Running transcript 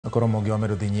Ramogi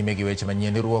omedo dhi nyime gi weche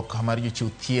manyien. Riwruok mar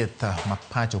jochiw thieth ma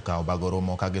pacho ka obago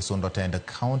romo ka gisundo tend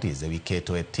counties ewi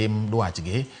keto e tim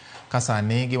dwachgi ka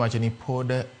sani giwacho ni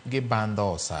pod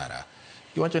gibandho osara.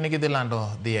 Giwacho ni gidhi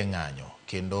lando dhi e ng'anyo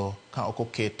kendo ka ok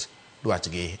oket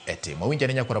dwachgi e tim.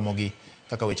 Owinjore nyako Ramogi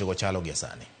kaka wechego chalo gi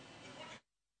sani.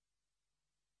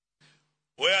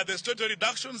 Where the statutory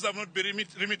reductions have not been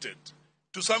remitted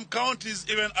to some counties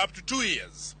even up to 2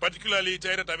 years, particularly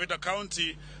Taita Taveta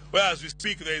County, where as we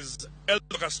speak there is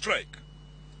elder strike.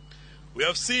 We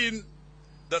have seen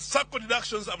that SACCO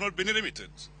deductions have not been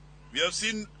remitted. We have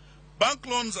seen bank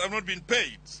loans have not been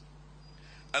paid.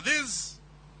 And this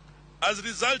has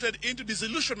resulted into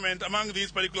disillusionment among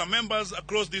these particular members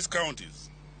across these counties.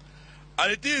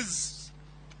 And it is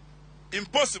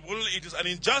impossible, it is an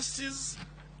injustice,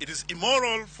 it is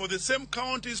immoral for the same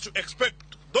counties to expect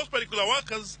those particular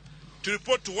workers to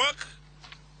report to work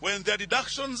when their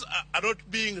deductions are not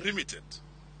being remitted.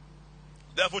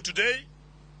 Therefore today,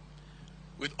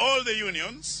 with all the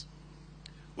unions,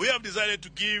 we have decided to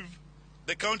give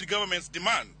the county government's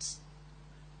demands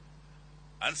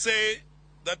and say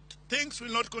that things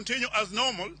will not continue as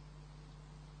normal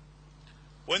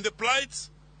when the plight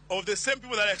of the same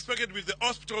people that are expected with the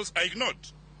hospitals are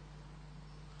ignored.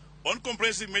 On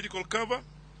comprehensive medical cover,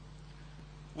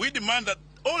 we demand that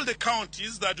all the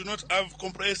counties that do not have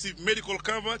comprehensive medical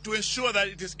cover to ensure that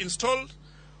it is installed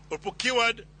or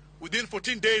procured within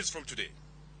 14 days from today.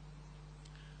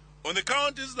 On the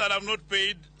counties that have not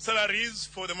paid salaries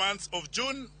for the months of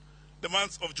June, the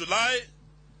months of July,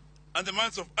 and the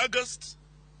months of August,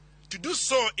 to do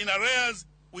so in arrears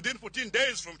within 14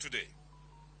 days from today.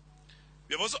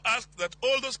 We have also asked that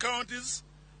all those counties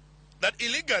that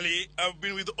illegally have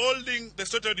been withholding the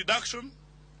statutory deduction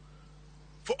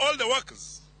for all the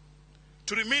workers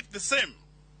to remit the same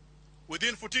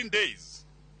within 14 days.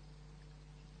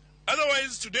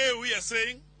 Otherwise, today we are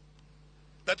saying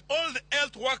that all the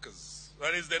health workers,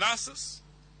 that is the nurses,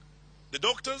 the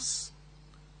doctors,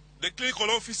 the clinical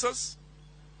officers,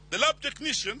 the lab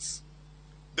technicians,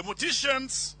 the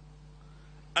morticians,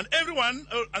 and everyone,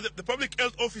 and the public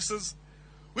health officers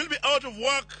will be out of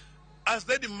work as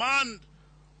they demand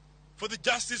for the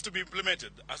justice to be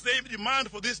implemented, as they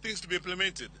demand for these things to be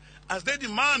implemented, as they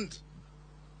demand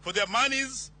for their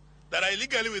monies that are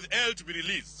illegally withheld to be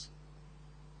released.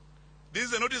 This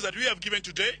is the notice that we have given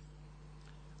today,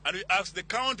 and we ask the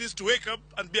counties to wake up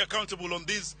and be accountable on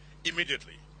this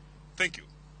immediately. Thank you.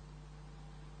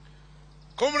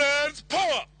 Comrades,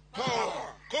 power!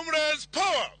 Power! Comrades,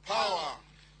 power! Power!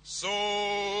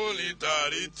 Solidarity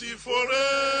forever!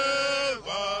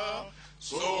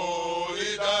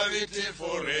 Solidarity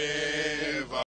forever!